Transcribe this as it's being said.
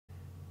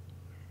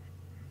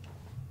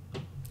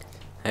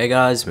Hey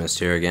guys, Mist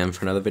here again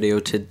for another video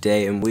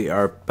today, and we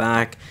are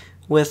back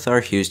with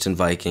our Houston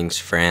Vikings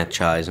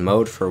franchise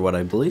mode for what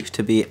I believe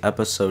to be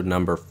episode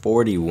number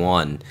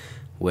 41,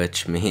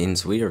 which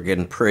means we are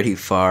getting pretty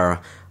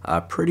far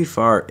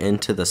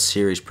into the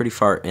series, pretty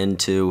far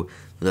into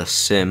the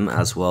sim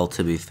as well.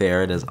 To be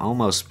fair, it has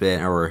almost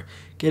been, or we're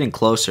getting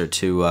closer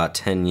to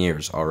 10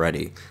 years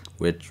already,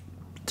 which,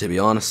 to be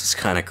honest, is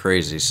kind of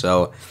crazy.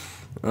 So,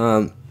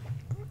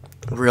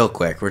 real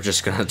quick, we're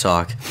just going to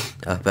talk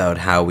about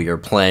how we are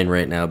playing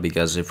right now,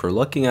 because if we're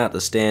looking at the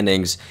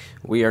standings,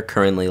 we are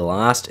currently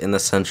last in the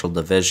Central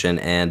Division,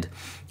 and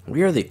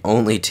we are the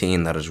only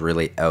team that is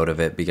really out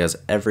of it, because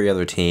every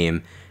other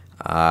team,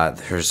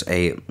 there's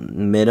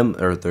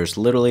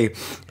literally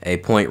a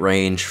point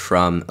range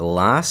from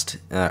last,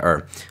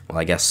 I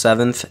guess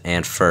 7th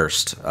and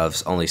 1st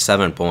of only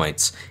 7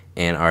 points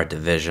in our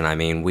division. I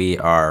mean, we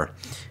are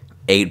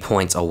 8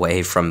 points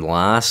away from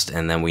last,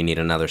 and then we need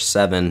another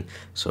 7,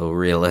 so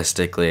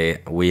realistically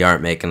we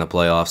aren't making the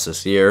playoffs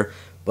this year,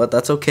 but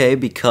that's okay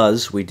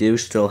because we do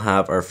still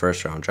have our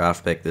first round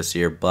draft pick this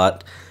year.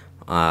 But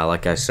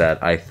like I said,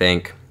 I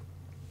think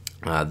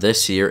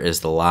this year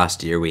is the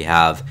last year we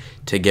have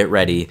to get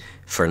ready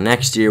for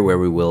next year, where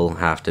we will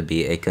have to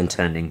be a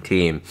contending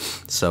team.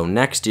 So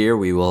next year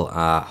we will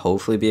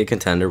hopefully be a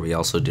contender. We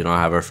also do not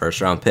have our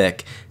first round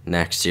pick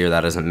next year.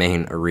 That is a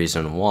main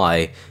reason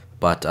why.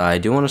 But I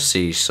do want to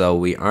see, so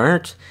we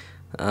aren't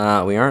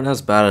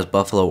as bad as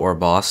Buffalo or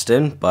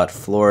Boston, but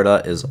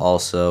Florida is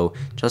also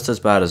just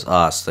as bad as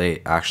us.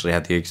 They actually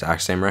have the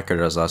exact same record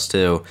as us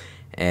too,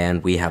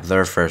 and we have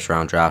their first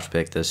round draft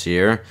pick this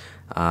year.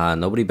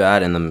 Nobody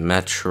bad in the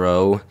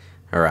Metro,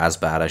 or as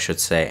bad I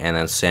should say, and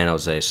then San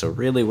Jose. So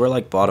really, we're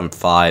like bottom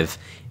 5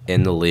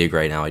 in the league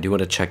right now. I do want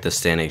to check the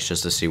standings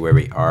just to see where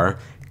we are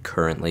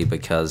currently,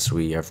 because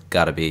we have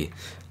got to be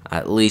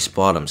at least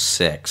bottom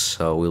 6,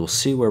 so we will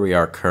see where we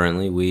are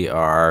currently. We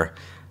are,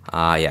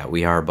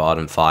 we are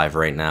bottom 5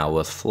 right now,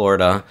 with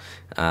Florida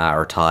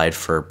are tied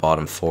for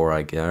bottom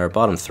 4, or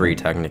bottom 3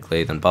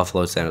 technically. Then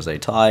Buffalo, San Jose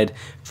tied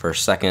for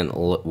second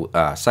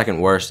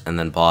worst, and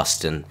then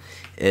Boston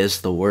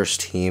is the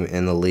worst team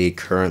in the league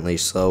currently.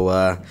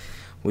 So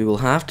we will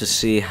have to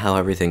see how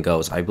everything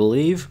goes. I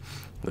believe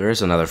there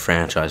is another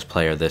franchise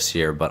player this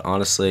year, but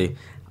honestly,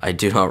 I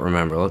do not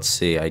remember. Let's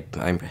see.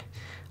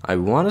 I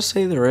want to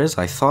say there is.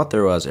 I thought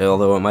there was,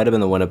 although it might have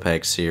been the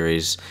Winnipeg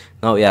series.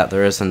 No, yeah,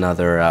 there is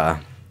another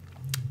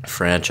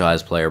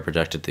franchise player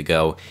projected to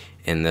go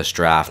in this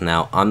draft.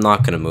 Now, I'm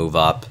not going to move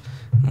up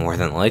more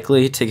than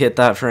likely to get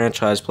that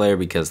franchise player,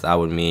 because that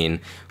would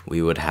mean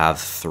we would have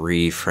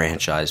 3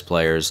 franchise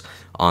players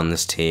on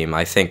this team.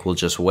 I think we'll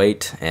just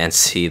wait and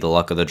see the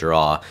luck of the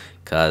draw,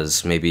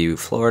 because maybe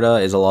Florida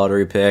is a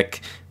lottery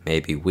pick,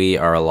 maybe we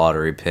are a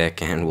lottery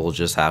pick, and we'll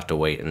just have to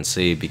wait and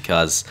see,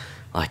 because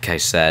like I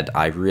said,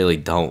 I really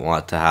don't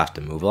want to have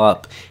to move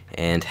up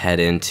and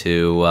head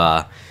into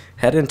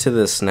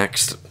this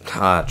next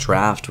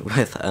draft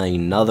with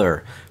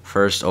another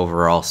first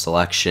overall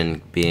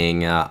selection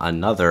being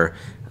another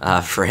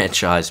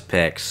franchise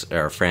picks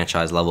or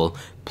franchise level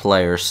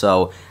player.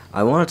 So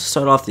I wanted to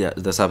start off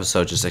this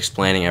episode just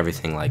explaining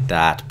everything like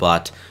that,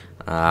 but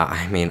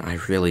I mean, I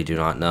really do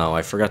not know.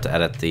 I forgot to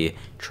edit the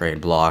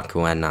trade block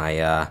when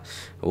I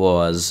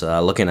was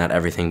looking at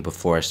everything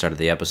before I started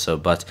the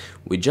episode, but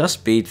we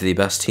just beat the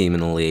best team in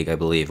the league, I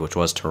believe, which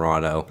was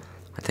Toronto.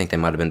 I think they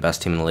might have been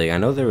best team in the league. I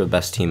know they were the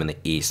best team in the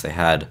East. They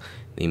had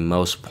the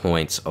most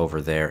points over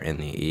there in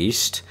the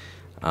East.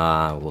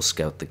 We'll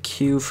scout the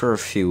queue for a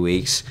few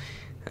weeks,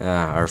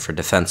 or for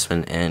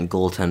defensemen and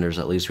goaltenders.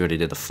 At least we already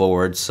did the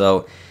forwards,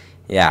 so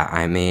yeah,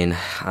 I mean,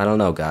 I don't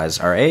know, guys.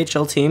 Our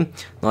AHL team,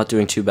 not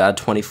doing too bad,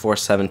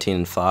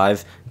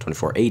 24-17-5,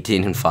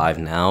 24-18-5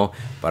 now,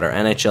 but our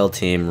NHL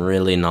team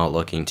really not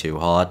looking too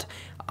hot.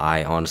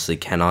 I honestly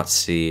cannot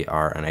see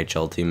our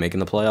NHL team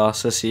making the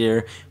playoffs this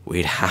year.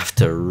 We'd have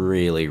to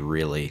really,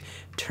 really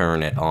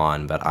turn it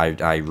on, but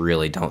I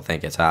really don't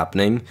think it's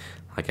happening.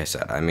 Like I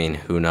said, I mean,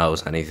 who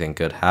knows? Anything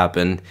could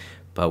happen,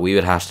 but we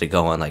would have to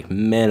go on like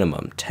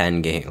minimum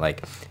 10 game,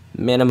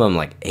 minimum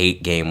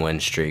 8 game win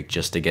streak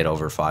just to get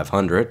over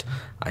 500.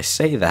 I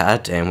say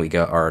that, and we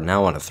are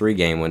now on a 3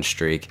 game win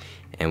streak,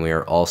 and we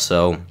are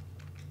also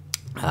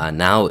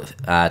now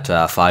at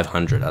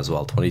 500 as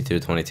well, 22,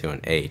 22,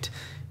 and 8.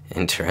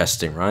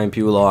 Interesting. Ryan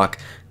Pulock,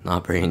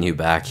 not bringing you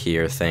back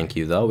here, thank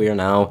you though. We are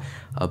now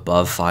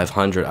above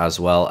 500, as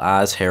well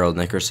as Harold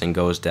Nickerson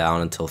goes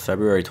down until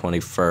February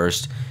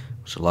 21st,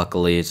 which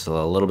luckily it's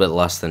a little bit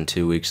less than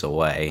 2 weeks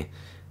away.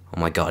 Oh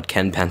my god,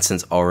 Ken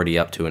Benson's already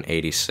up to an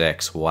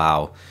 86.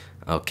 Wow.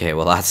 Okay,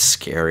 well that's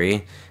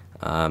scary.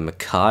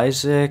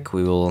 McIsaac,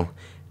 we will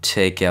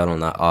take out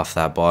off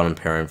that bottom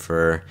pairing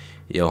for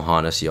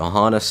Johannes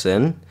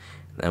Johannesson.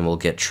 Then we'll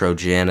get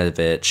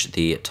Trojanovic,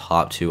 the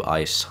top 2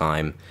 ice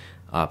time,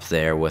 up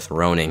there with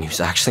Roning, who's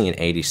actually an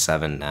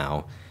 87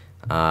 now.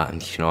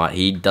 You know what?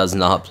 He does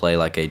not play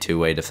like a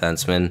two-way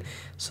defenseman,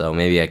 so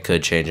maybe I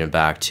could change him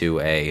back to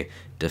a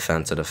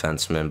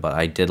defenseman, but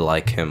I did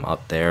like him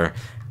up there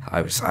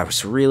I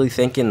was really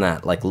thinking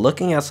that, like,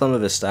 looking at some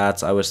of his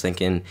stats, I was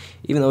thinking,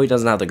 even though he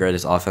doesn't have the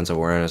greatest offensive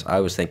awareness, I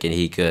was thinking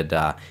he could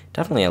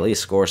definitely at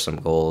least score some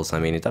goals. I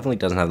mean, he definitely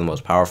doesn't have the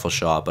most powerful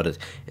shot, but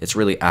it's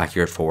really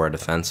accurate for a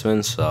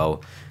defenseman. So,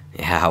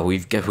 yeah,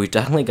 we've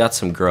definitely got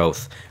some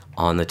growth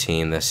on the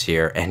team this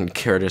year, and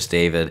Curtis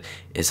David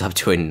is up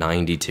to a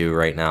 92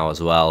 right now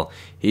as well.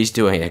 He's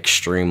doing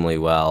extremely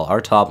well.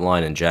 Our top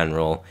line in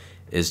general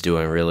is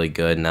doing really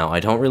good. Now, I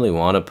don't really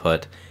want to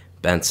put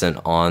Benson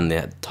on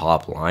the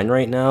top line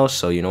right now,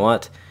 so you know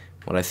what?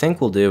 What I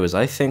think we'll do is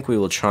I think we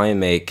will try and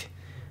make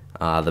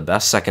the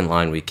best second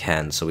line we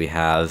can. So we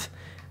have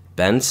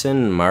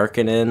Benson,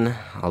 Markkanen,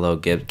 although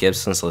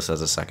Gibson's listed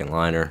as a second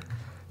liner.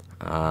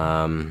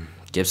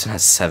 Gibson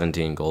has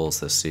 17 goals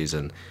this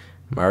season.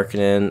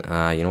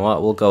 Markkanen, you know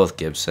what? We'll go with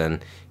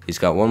Gibson. He's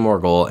got one more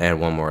goal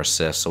and one more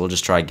assist, so we'll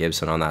just try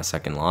Gibson on that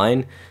second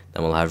line.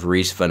 Then we'll have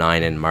Reese,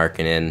 Vanainen,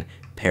 Markkanen,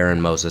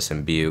 Perrin, Moses,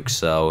 and Buke.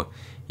 So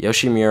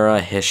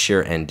Yoshimura,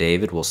 Hischier, and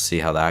David. We'll see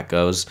how that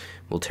goes.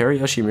 Will Terry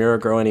Yoshimura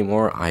grow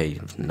anymore? I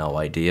have no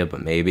idea,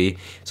 but maybe.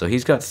 So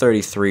he's got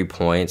 33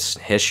 points.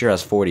 Hischier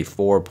has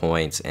 44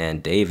 points,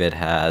 and David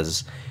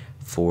has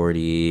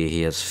 40.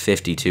 He has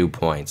 52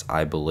 points,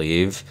 I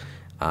believe.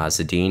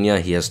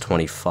 Zadina, he has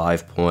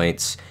 25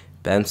 points.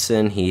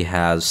 Benson, he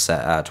has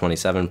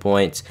 27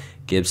 points.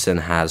 Gibson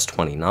has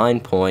 29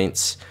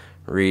 points.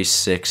 Reese,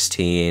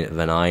 16.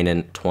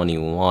 Vanainen,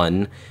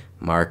 21.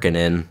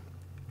 Markkanen,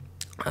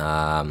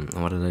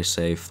 what did I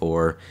say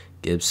for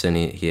Gibson?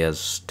 He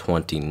has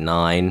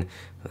 29.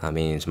 That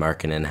means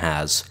Markkanen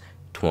has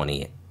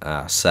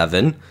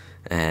 27.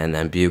 And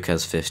then Buke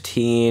has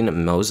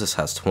 15. Moses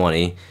has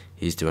 20.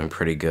 He's doing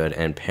pretty good.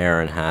 And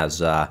Perrin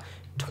has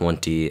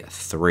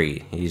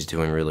 23. He's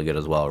doing really good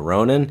as well.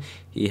 Ronan,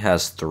 he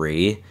has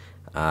 3.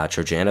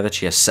 Trojanovic,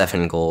 he has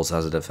 7 goals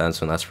as a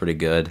defenseman. That's pretty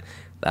good.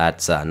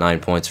 That's 9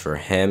 points for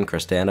him.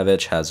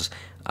 Kristanovic has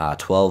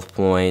 12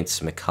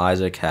 points.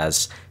 McIsaac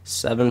has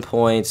 7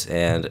 points,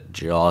 and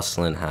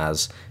Jocelyn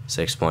has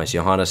 6 points.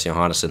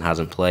 Johannesson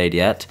hasn't played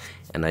yet,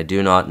 and I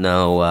do not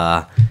know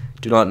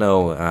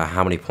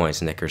how many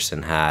points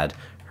Nickerson had.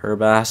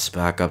 Herbass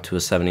back up to a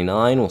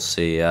 79. We'll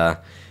see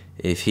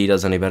if he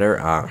does any better.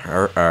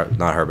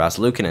 Not Herbass.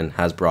 Luukkonen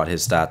has brought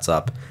his stats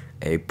up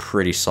a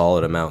pretty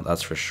solid amount,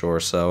 that's for sure.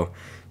 So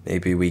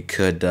maybe we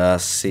could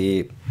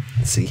see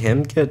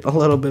him get a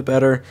little bit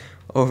better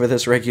over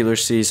this regular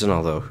season,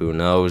 although who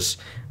knows.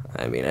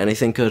 I mean,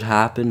 anything could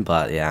happen,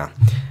 but yeah,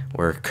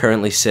 we're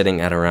currently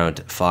sitting at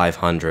around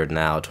 500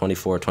 now,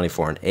 24,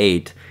 24, and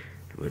 8,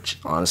 which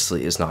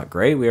honestly is not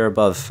great. We are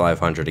above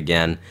 500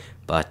 again,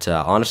 but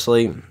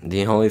honestly,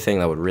 the only thing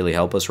that would really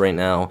help us right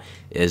now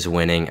is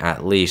winning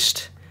at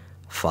least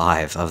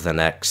 5 of the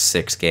next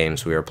 6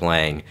 games we are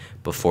playing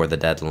before the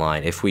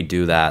deadline. If we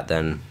do that,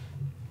 then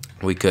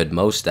we could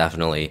most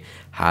definitely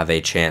have a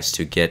chance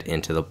to get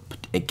into a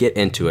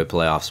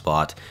playoff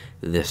spot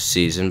this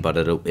season, but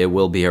it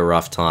will be a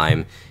rough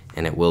time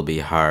and it will be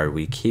hard.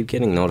 We keep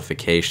getting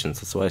notifications.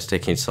 That's why it's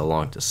taking so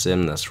long to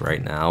sim this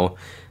right now.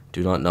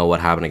 Do not know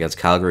what happened against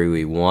Calgary.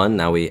 We won.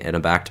 Now we in a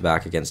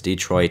back-to-back against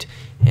Detroit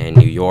and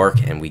New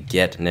York, and we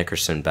get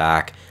Nickerson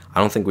back. I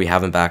don't think we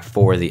have him back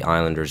for the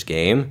Islanders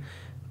game,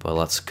 but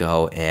let's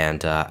go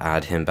and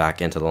add him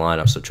back into the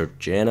lineup. So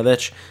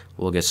Trojanovic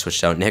will get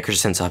switched out.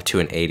 Nickerson's up to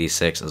an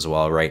 86 as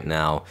well right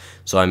now.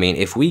 So, I mean,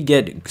 if we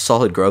get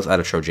solid growth out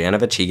of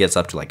Trojanovic, he gets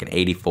up to like an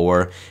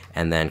 84.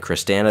 And then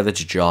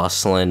Kristanovic,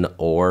 Jocelyn,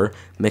 or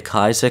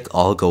McIsaac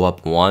all go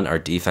up 1. Our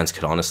defense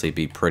could honestly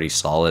be pretty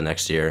solid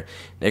next year.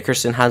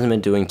 Nickerson hasn't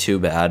been doing too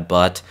bad,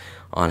 but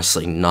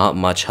honestly not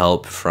much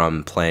help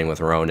from playing with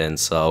Ronan.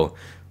 So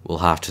we'll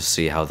have to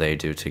see how they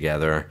do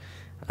together.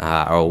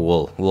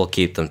 Or we'll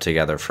keep them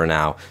together for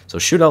now. So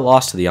shootout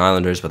loss to the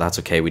Islanders, but that's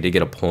okay. We did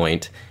get a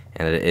point,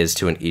 and it is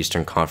to an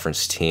Eastern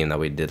Conference team that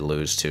we did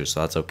lose to,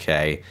 so that's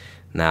okay.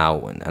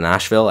 Now,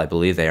 Nashville, I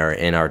believe they are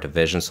in our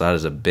division, so that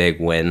is a big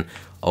win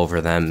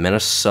over them.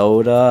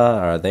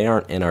 Minnesota, they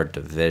aren't in our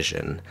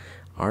division.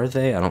 Are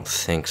they? I don't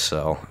think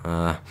so.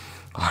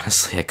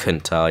 Honestly, I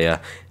couldn't tell you.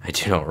 I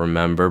do not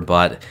remember,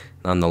 but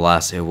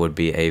nonetheless, it would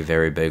be a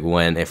very big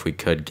win if we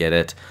could get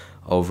it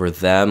over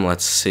them.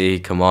 Let's see.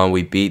 Come on,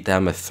 we beat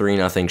them a 3-0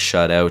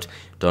 shutout.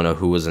 Don't know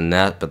who was in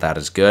net, but that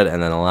is good.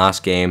 And then the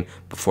last game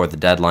before the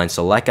deadline.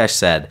 So like I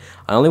said,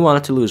 I only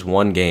wanted to lose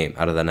 1 game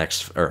out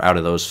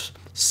of those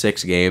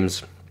 6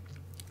 games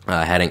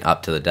heading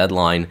up to the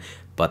deadline,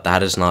 but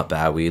that is not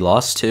bad. We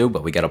lost 2,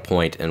 but we got a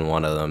point in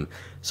one of them.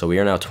 So we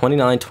are now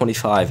 29,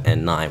 25,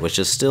 and 9, which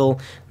is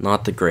still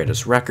not the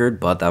greatest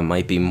record, but that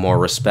might be more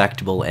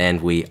respectable,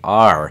 and we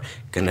are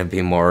going to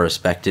be more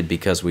respected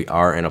because we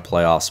are in a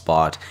playoff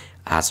spot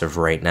as of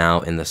right now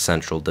in the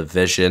Central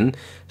Division.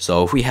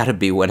 So if we had to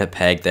beat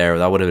Winnipeg there,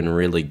 that would have been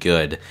really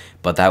good.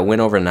 But that win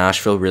over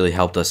Nashville really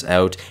helped us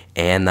out,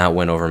 and that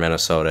win over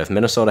Minnesota. If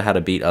Minnesota had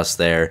to beat us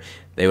there,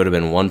 they would have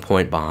been 1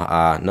 point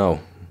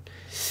behind.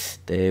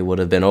 They would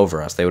have been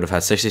over us. They would have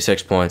had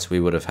 66 points. We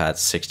would have had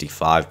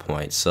 65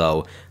 points.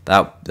 So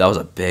that was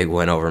a big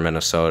win over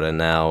Minnesota.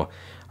 Now,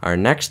 our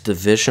next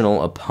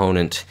divisional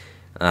opponent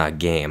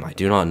game. I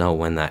do not know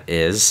when that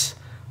is.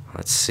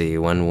 Let's see,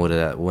 when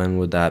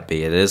would that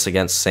be? It is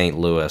against St.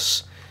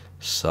 Louis,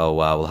 so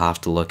we'll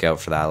have to look out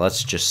for that.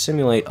 Let's just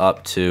simulate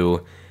up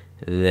to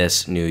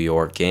this New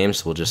York game.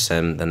 So we'll just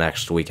sim the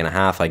next week and a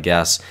half, I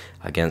guess.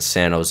 Against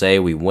San Jose,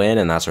 we win,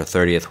 and that's our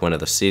 30th win of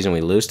the season.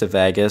 We lose to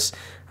Vegas.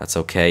 That's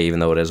okay, even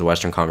though it is a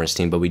Western Conference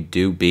team, but we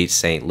do beat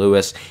St.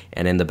 Louis,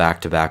 and in the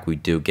back-to-back, we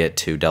do get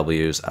 2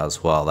 W's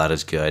as well. That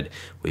is good.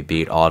 We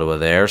beat Ottawa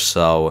there,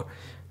 so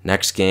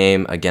next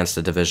game against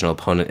the divisional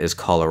opponent is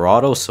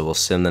Colorado, so we'll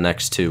sim the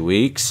next 2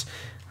 weeks.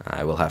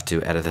 I will have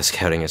to edit the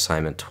scouting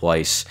assignment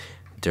twice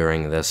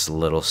during this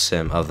little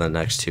sim of the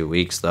next 2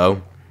 weeks,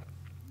 though.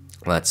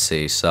 Let's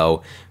see,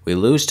 so we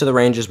lose to the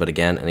Rangers, but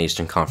again, an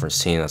Eastern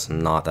Conference team, that's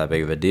not that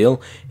big of a deal.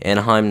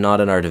 Anaheim,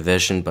 not in our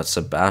division, but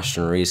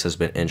Sebastian Reese has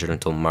been injured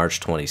until March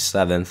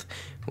 27th,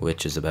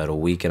 which is about a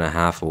week and a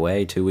half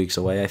away, 2 weeks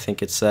away, I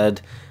think it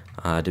said.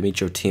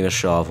 Dmitry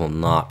Timashov will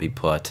not be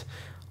put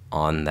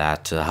on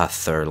that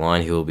third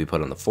line. He will be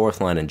put on the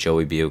fourth line, and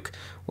Joey Buick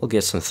will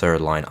get some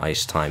third line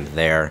ice time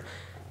there.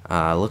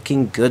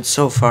 Looking good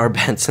so far.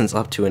 Benson's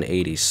up to an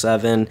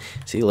 87.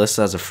 Is he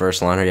listed as a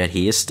first liner yet?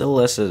 He is still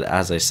listed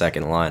as a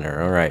second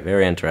liner. All right,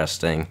 very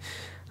interesting.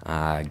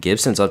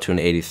 Gibson's up to an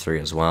 83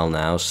 as well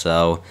now,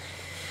 so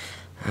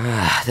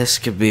this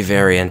could be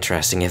very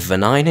interesting. If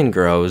Vaninen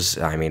grows,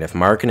 I mean, if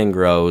Markkanen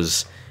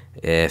grows,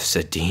 if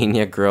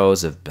Zadina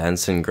grows, if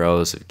Benson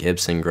grows, if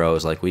Gibson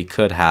grows, like, we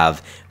could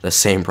have the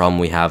same problem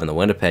we have in the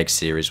Winnipeg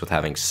series with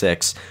having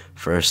 6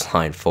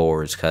 first-line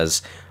forwards,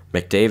 because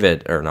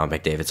David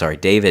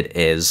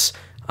is,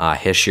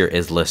 Hischier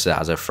is listed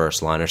as a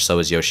first liner, so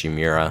is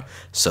Yoshimura,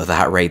 so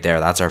that right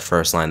there, that's our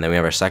first line. Then we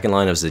have our second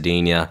line of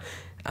Zadina,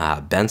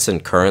 Benson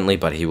currently,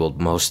 but he will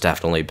most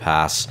definitely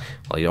pass,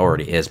 well, he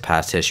already is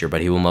past Hischier,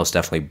 but he will most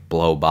definitely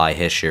blow by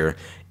Hischier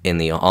in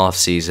the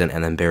offseason,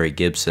 and then Barry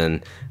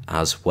Gibson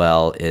as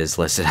well is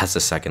listed as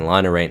a second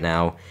liner right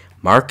now.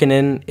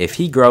 Markkanen, if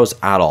he grows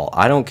at all,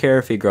 I don't care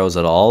if he grows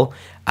at all,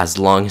 as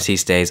long as he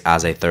stays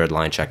as a third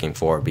line checking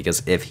forward,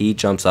 because if he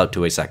jumps up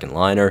to a second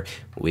liner,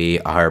 we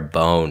are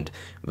boned.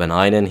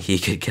 Vaninen, he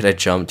could get a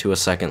jump to a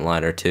second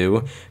liner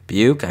too.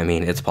 Buick, I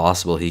mean, it's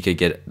possible he could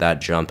get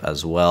that jump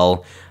as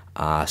well.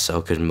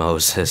 So could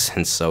Moses,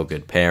 and so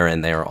could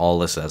Perrin. They are all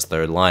listed as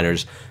third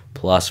liners.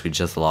 Plus, we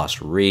just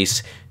lost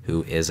Reese,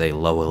 who is a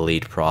low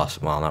elite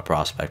not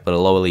prospect, but a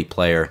low elite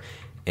player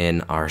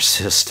in our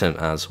system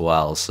as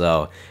well.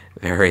 So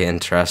very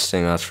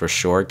interesting, that's for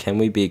sure. Can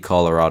we beat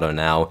Colorado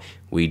now?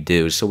 We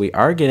do. So we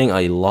are getting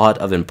a lot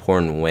of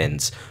important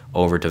wins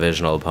over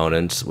divisional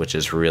opponents, which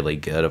is really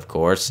good, of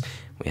course.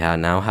 We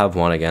now have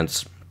one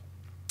against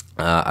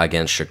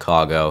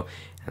Chicago,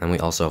 and then we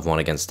also have one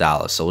against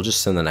Dallas. So we'll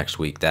just send the next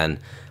week then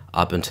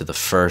up into the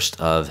 1st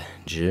of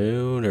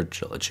June, or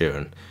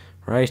June,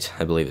 right?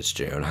 I believe it's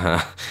June.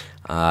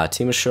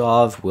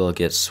 Timashov will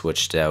get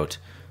switched out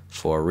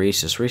for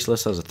Reese. Is Reese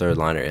listed as a third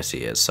liner? Yes, he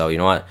is. So you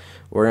know what?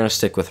 We're going to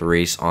stick with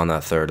Reese on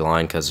that third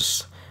line,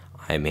 because,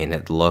 I mean,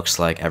 it looks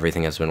like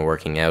everything has been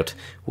working out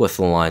with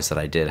the lines that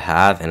I did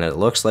have, and it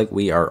looks like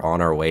we are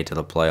on our way to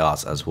the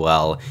playoffs as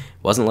well. It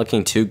wasn't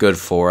looking too good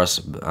for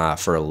us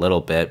for a little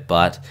bit,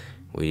 but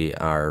we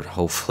are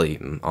hopefully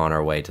on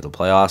our way to the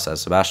playoffs as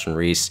Sebastian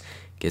Reese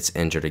gets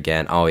injured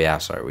again. Oh, yeah,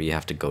 sorry, we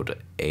have to go to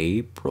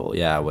April?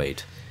 Yeah,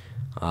 wait.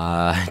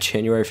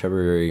 January,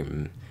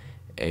 February,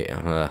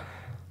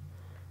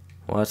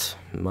 what?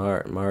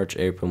 March,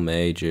 April,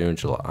 May, June,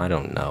 July. I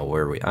don't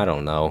know I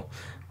don't know.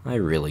 I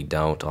really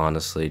don't,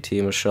 honestly.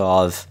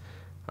 Timashov.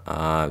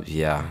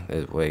 Yeah.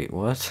 Wait,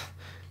 what?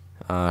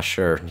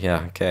 Sure.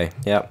 Yeah, okay.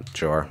 Yep,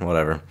 sure.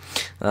 Whatever.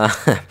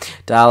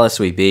 Dallas,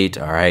 we beat.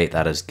 All right,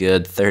 that is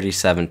good.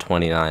 37,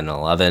 29,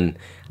 11.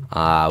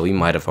 We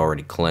might have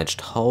already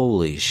clinched.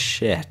 Holy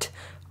shit.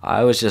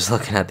 I was just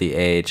looking at the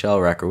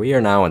AHL record. We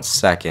are now in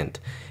 2nd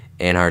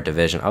in our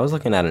division. I was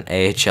looking at an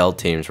AHL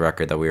team's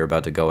record that we were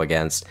about to go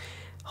against.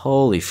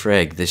 Holy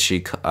frig, the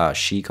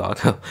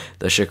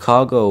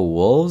Chicago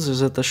Wolves?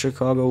 Is it the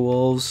Chicago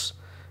Wolves?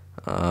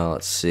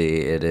 Let's see,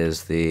 it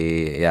is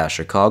the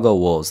Chicago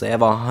Wolves. They have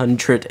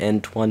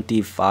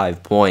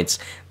 125 points.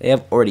 They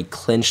have already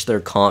clinched their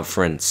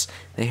conference.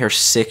 They are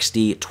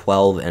 60,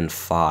 12, and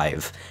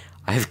 5.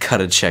 I've got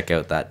to check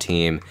out that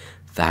team.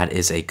 That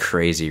is a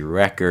crazy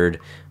record.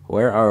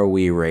 Where are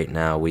we right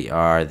now? We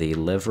are the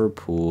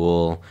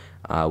Liverpool.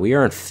 We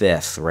are in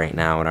 5th right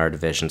now in our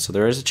division, so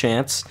there is a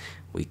chance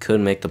we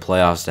could make the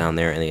playoffs down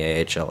there in the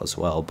AHL as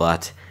well,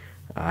 but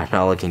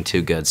not looking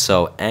too good.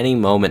 So any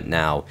moment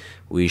now,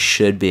 we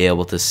should be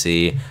able to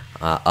see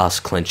us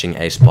clinching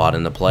a spot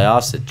in the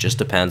playoffs. It just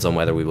depends on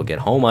whether we will get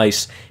home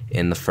ice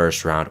in the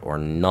first round or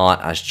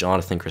not, as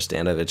Jonathan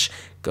Kristanovich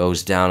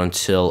goes down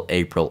until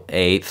April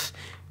 8th,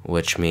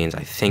 which means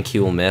I think he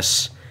will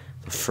miss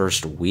the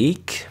first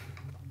week.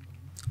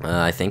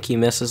 I think he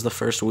misses the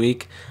first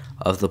week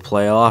of the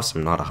playoffs.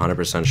 I'm not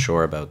 100%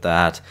 sure about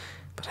that,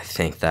 but I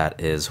think that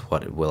is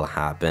what will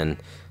happen.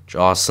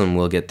 Jocelyn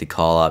will get the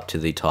call up to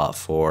the top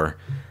 4.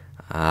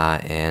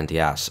 And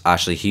yes,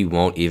 actually, he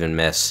won't even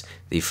miss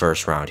the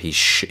first round.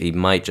 He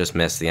might just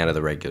miss the end of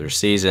the regular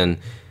season,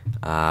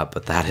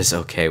 but that is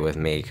okay with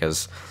me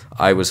because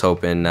I was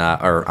hoping,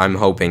 or I'm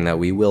hoping that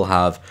we will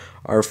have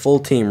our full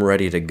team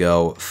ready to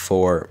go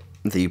for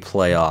the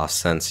playoffs.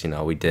 Since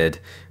we did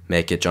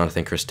make it,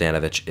 Jonathan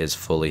Kristanovich is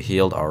fully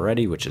healed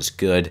already, which is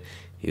good.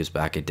 He was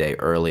back a day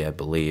early, I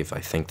believe. I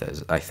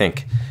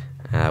think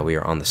we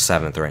are on the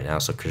 7th right now.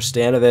 So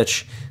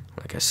Kristanovich,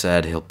 like I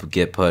said, he'll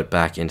get put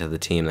back into the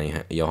team.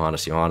 Then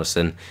Johannes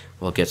Johannesson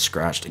will get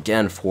scratched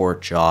again for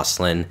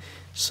Jocelyn.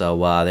 So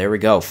there we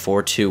go,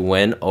 4-2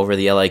 win over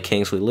the LA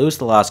Kings. We lose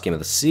the last game of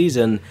the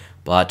season,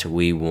 but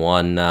we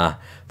won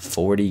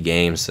 40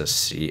 games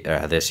this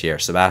year.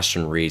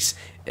 Sebastian Reese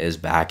is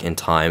back in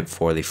time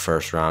for the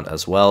first round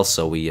as well.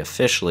 So we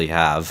officially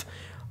have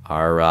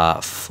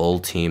our full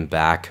team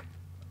back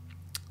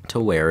to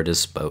where it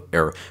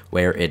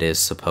is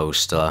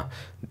supposed to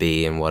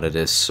be and what it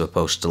is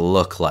supposed to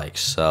look like.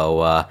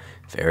 So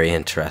very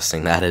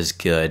interesting. That is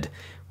good.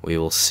 We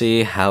will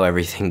see how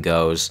everything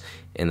goes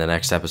in the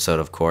next episode,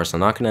 of course. I'm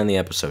not going to end the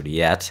episode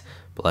yet,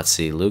 but let's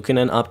see.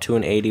 Luukkonen up to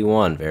an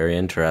 81. Very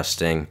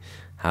interesting.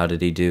 How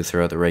did he do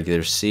throughout the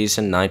regular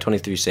season?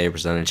 923 save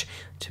percentage.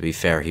 To be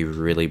fair, he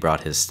really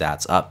brought his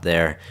stats up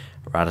there.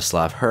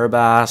 Radislav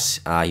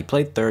Hrbass, he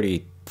played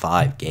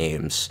 35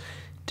 games.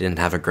 Didn't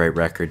have a great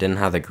record, didn't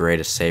have the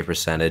greatest save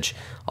percentage,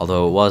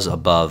 although it was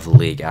above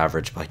league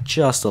average by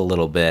just a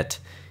little bit.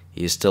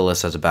 He's still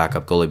listed as a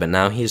backup goalie, but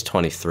now he's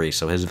 23,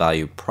 so his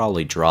value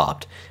probably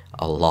dropped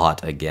a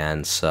lot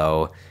again.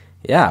 So,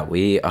 yeah,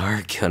 we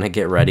are going to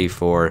get ready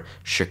for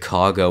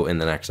Chicago in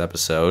the next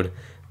episode,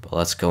 but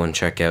let's go and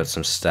check out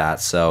some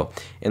stats. So,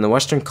 in the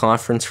Western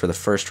Conference for the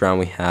first round,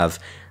 we have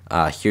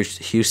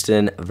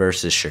Houston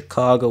versus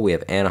Chicago. We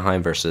have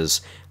Anaheim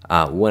versus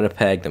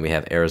Winnipeg. Then we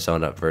have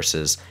Arizona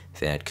versus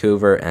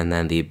Vancouver, and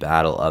then the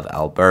Battle of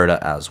Alberta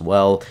as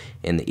well.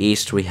 In the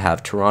East, we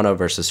have Toronto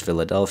versus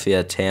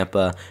Philadelphia,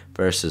 Tampa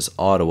versus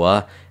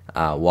Ottawa,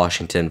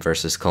 Washington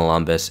versus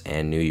Columbus,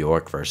 and New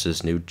York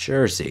versus New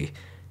Jersey.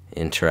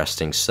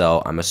 Interesting.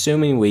 So I'm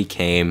assuming we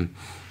came...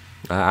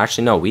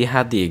 actually, no, we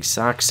had the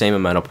exact same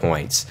amount of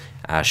points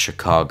as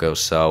Chicago,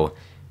 so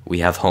we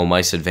have home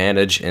ice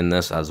advantage in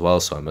this as well,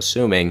 so I'm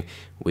assuming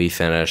we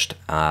finished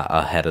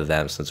ahead of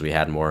them since we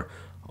had more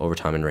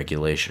overtime and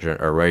regulation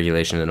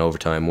and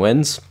overtime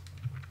wins.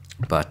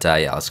 But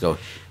yeah, let's go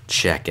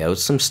check out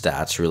some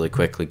stats really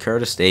quickly.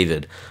 Curtis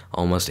David,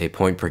 almost a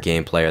point per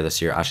game player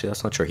this year. Actually,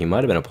 that's not true. He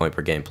might have been a point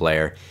per game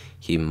player.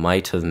 He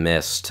might have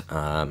missed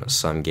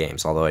some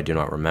games, although I do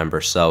not remember.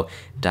 So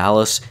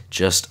Dallas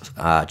just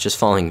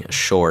falling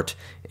short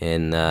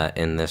in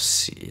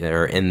this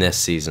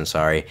season.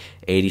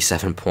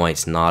 87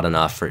 points, not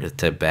enough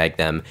to bag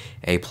them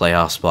a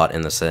playoff spot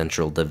in the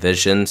Central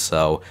Division.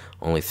 So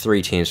only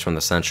 3 teams from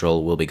the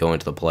Central will be going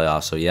to the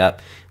playoffs. So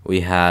yep,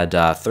 we had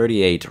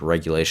 38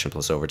 regulation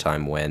plus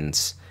overtime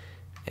wins,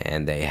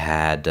 and they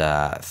had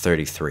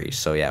 33.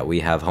 So yeah, we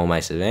have home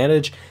ice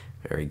advantage.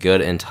 Very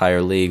good.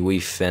 Entire league, we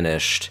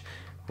finished.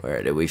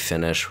 Where did we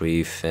finish?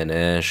 We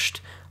finished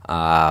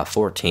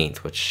 14th,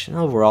 which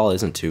overall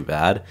isn't too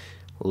bad.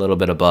 A little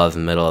bit above the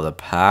middle of the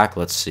pack.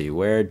 Let's see,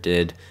 where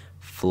did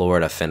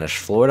Florida finish?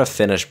 Florida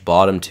finished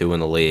bottom 2 in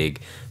the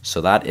league,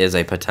 so that is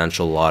a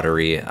potential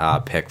lottery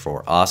pick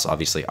for us.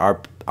 Obviously,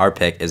 our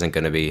pick isn't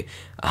going to be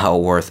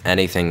worth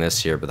anything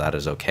this year, but that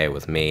is okay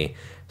with me.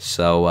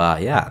 So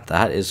yeah,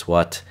 that is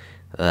what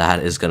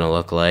that is going to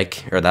look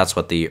like, or that's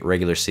what the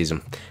regular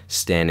season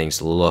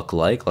standings look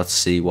like. Let's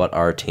see what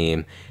our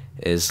team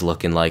is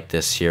looking like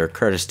this year.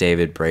 Curtis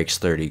David breaks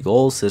 30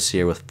 goals this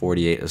year with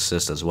 48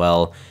 assists as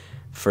well.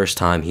 First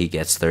time he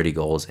gets 30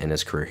 goals in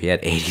his career. He had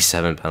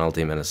 87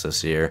 penalty minutes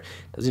this year.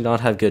 Does he not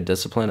have good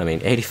discipline? I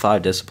mean,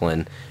 85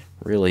 discipline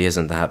really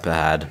isn't that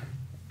bad.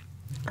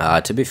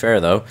 To be fair,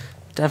 though,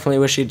 definitely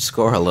wish he'd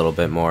score a little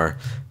bit more.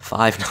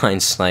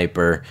 5'9"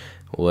 sniper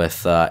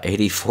with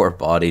 84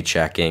 body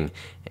checking,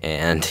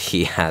 and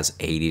he has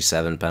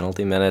 87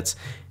 penalty minutes.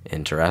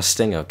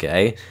 Interesting,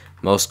 okay.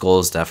 Most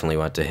goals definitely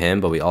went to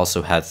him, but we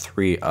also had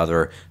 3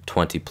 other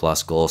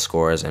 20-plus goal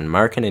scorers in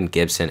Markkanen,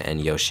 Gibson,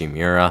 and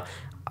Yoshimura.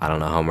 I don't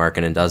know how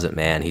Markkanen does it,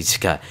 man. He's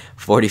got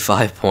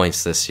 45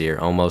 points this year,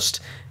 almost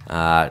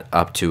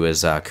up to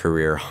his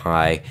career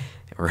high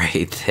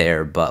right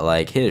there. But,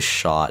 like, his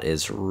shot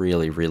is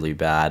really, really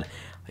bad.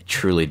 I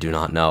truly do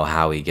not know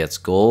how he gets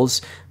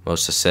goals.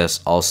 Most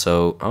assists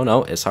also... Oh,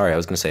 no, sorry, I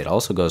was going to say it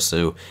also goes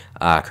to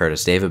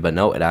Curtis David, but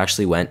no, it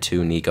actually went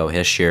to Nico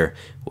Hischier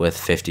with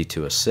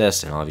 52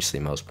 assists, and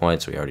obviously most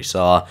points we already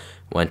saw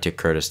went to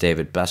Curtis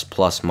David. Best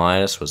plus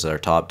minus was their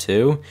top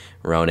 2,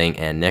 Roning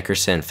and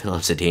Nickerson.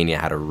 Philip Zadina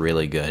had a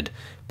really good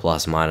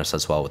plus minus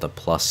as well with a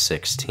plus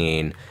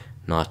 16.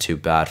 Not too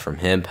bad from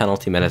him.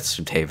 Penalty minutes,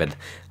 David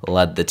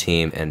led the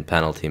team in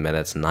penalty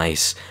minutes.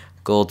 Nice.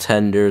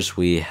 Goaltenders,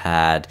 we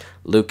had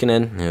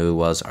Luukkonen, who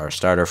was our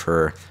starter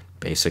for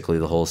basically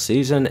the whole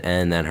season,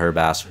 and then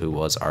Hrbass, who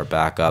was our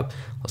backup.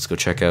 Let's go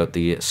check out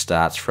the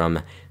stats from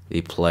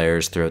the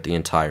players throughout the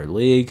entire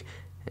league.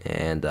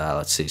 And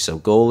let's see. So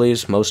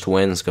goalies, most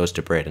wins goes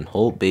to Braden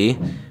Holtby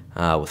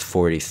with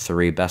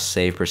 43. Best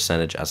save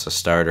percentage as a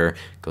starter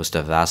goes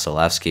to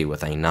Vasilevsky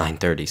with a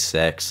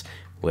 936,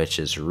 which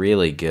is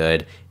really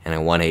good, and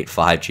a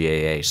 185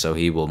 GAA. So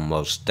he will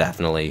most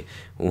definitely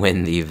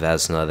win the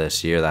Vezina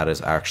this year. That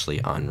is actually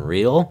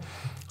unreal.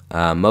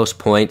 Most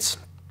points.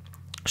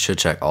 Should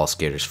check all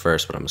skaters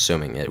first, but I'm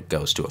assuming it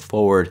goes to a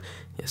forward.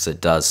 Yes,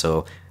 it does.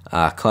 So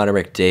Connor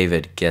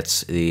McDavid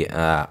gets the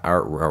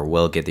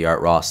will get the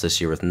Art Ross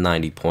this year with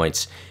 90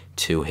 points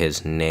to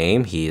his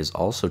name. He is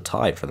also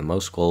tied for the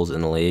most goals in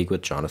the league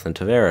with Jonathan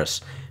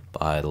Tavares.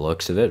 By the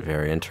looks of it,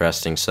 very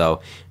interesting. So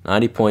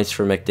 90 points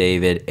for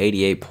McDavid,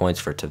 88 points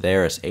for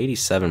Tavares,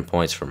 87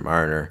 points for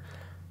Marner.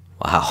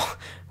 Wow,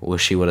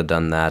 wish he would have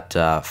done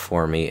that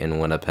for me in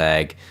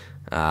Winnipeg.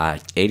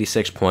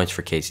 86 points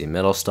for Casey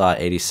Middlestott,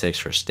 86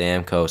 for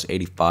Stamkos,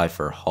 85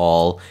 for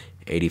Hall,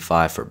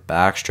 85 for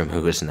Backstrom,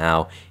 who is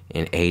now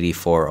in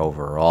 84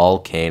 overall.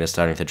 Kane is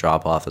starting to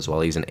drop off as well.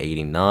 He's in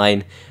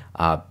 89.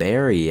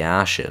 Barry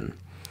Yashin,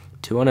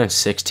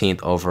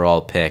 216th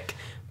overall pick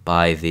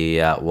by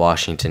the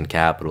Washington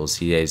Capitals.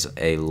 He is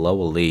a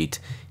low elite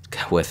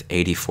with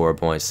 84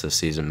 points this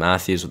season.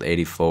 Matthews with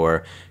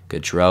 84.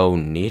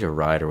 Gaudreau,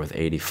 Niederreiter with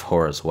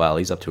 84 as well.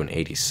 He's up to an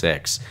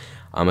 86.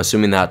 I'm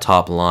assuming that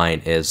top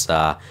line is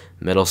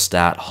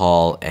Middlestat,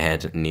 Hall,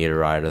 and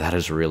Niederreiter. That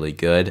is really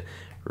good.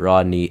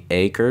 Rodney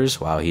Akers,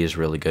 wow, he is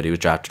really good. He was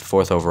drafted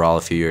 4th overall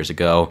a few years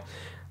ago.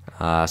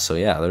 So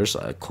yeah, there's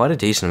quite a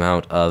decent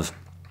amount of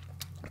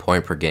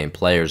point per game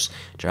players.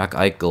 Jack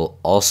Eichel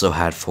also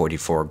had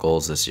 44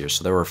 goals this year.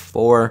 So there were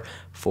 4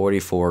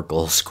 44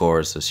 goal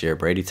scorers this year.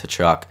 Brady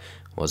Tkachuk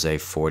was a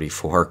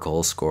 44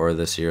 goal scorer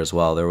this year as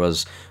well. There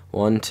was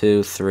 1,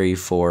 2, 3,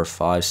 4,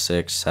 5,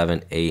 6,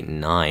 7, 8,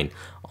 9.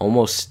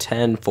 Almost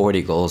 10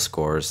 40 goal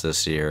scorers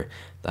this year.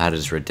 That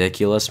is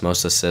ridiculous.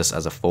 Most assists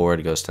as a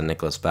forward goes to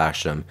Nicholas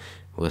Backstrom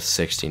with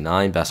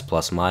 69. Best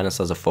plus minus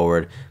as a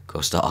forward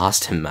goes to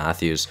Austin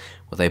Matthews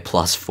with a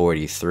plus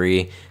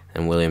 43.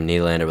 And William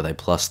Nylander with a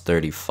plus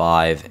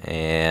 35.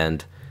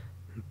 And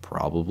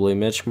probably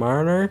Mitch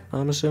Marner,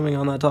 I'm assuming,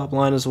 on that top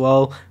line as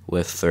well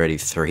with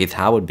 33.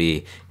 That would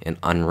be an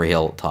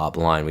unreal top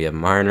line. We have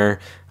Marner,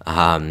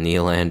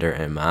 Nylander,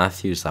 and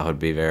Matthews. That would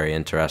be very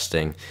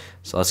interesting.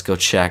 So let's go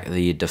check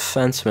the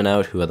defensemen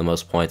out. Who had the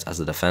most points as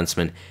a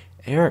defenseman?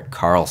 Erik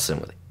Karlsson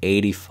with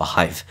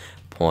 85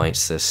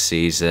 points this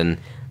season.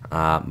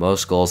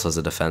 Most goals as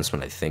a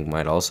defenseman, I think,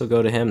 might also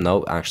go to him.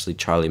 No, actually,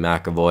 Charlie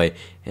McAvoy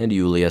and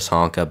Julius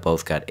Honka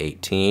both got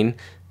 18.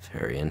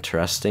 Very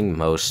interesting.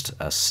 Most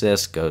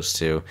assists goes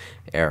to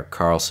Erik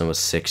Karlsson with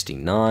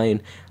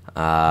 69.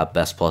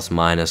 Best plus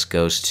minus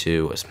goes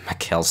to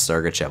Mikhail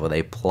Sergachev with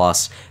a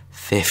plus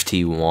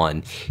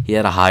 51. He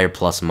had a higher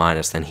plus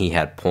minus than he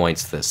had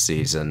points this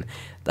season.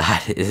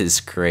 That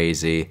is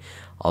crazy.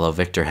 Although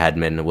Victor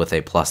Hedman with a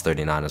plus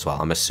 39 as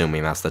well. I'm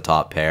assuming that's the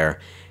top pair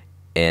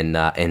in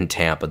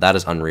Tampa. That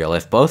is unreal.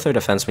 If both their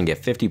defensemen get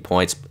 50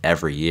 points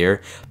every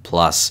year,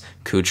 plus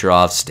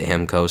Kucherov,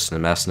 Stamkos,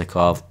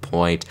 Nemesnikov,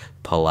 Point,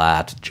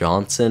 Palat,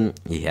 Johnson,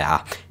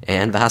 yeah,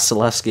 and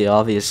Vasilevsky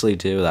obviously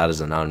too, that is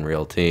an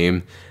unreal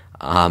team.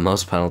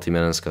 Most penalty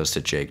minutes goes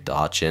to Jake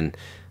Dotchin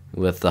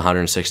with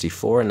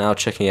 164. And now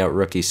checking out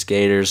rookie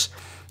skaters,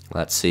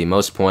 let's see,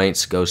 most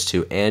points goes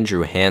to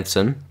Andrew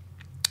Hansen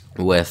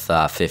with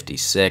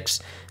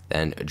 56.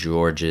 Then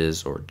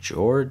Georges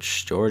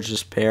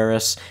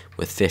Paris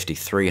with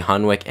 53.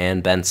 Hunwick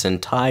and Benson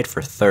tied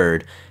for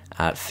 3rd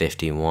at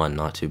 51.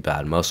 Not too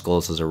bad. Most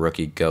goals as a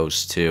rookie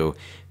goes to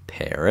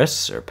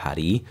Paris, or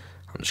Patty.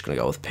 I'm just going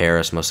to go with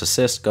Paris. Most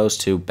assists goes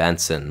to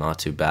Benson. Not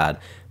too bad.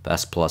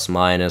 Best plus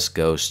minus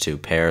goes to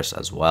Paris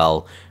as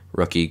well.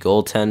 Rookie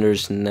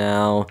goaltenders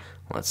now.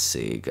 Let's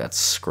see. Let's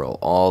scroll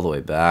all the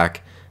way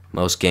back.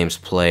 Most games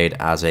played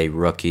as a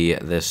rookie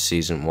this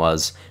season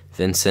was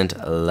Vincent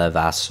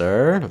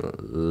Levasseur,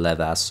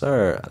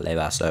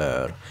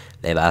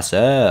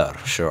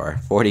 sure.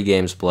 40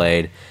 games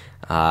played.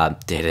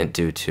 Didn't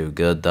do too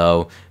good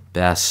though.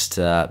 Best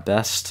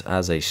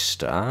as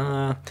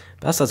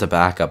a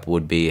backup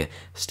would be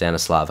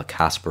Stanislav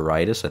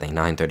Kasparaitis with a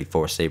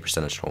 934 save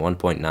percentage for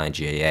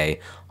 1.9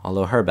 GAA.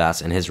 Although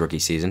Herbass in his rookie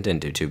season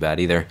didn't do too bad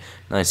either,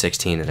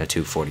 916 and a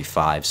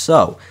 245.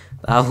 So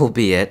that will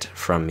be it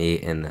from me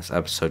in this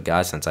episode,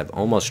 guys, since I've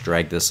almost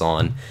dragged this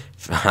on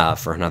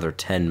for another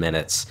 10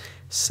 minutes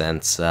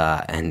since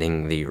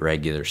ending the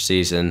regular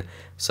season.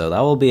 So that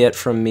will be it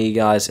from me,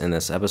 guys, in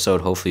this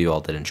episode. Hopefully you all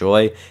did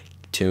enjoy.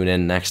 Tune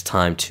in next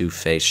time to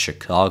face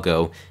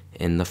Chicago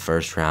in the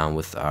first round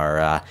with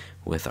our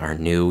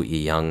new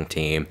young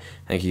team.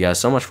 Thank you guys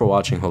so much for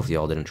watching. Hopefully you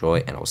all did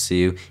enjoy, and I'll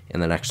see you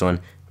in the next one.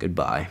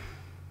 Goodbye.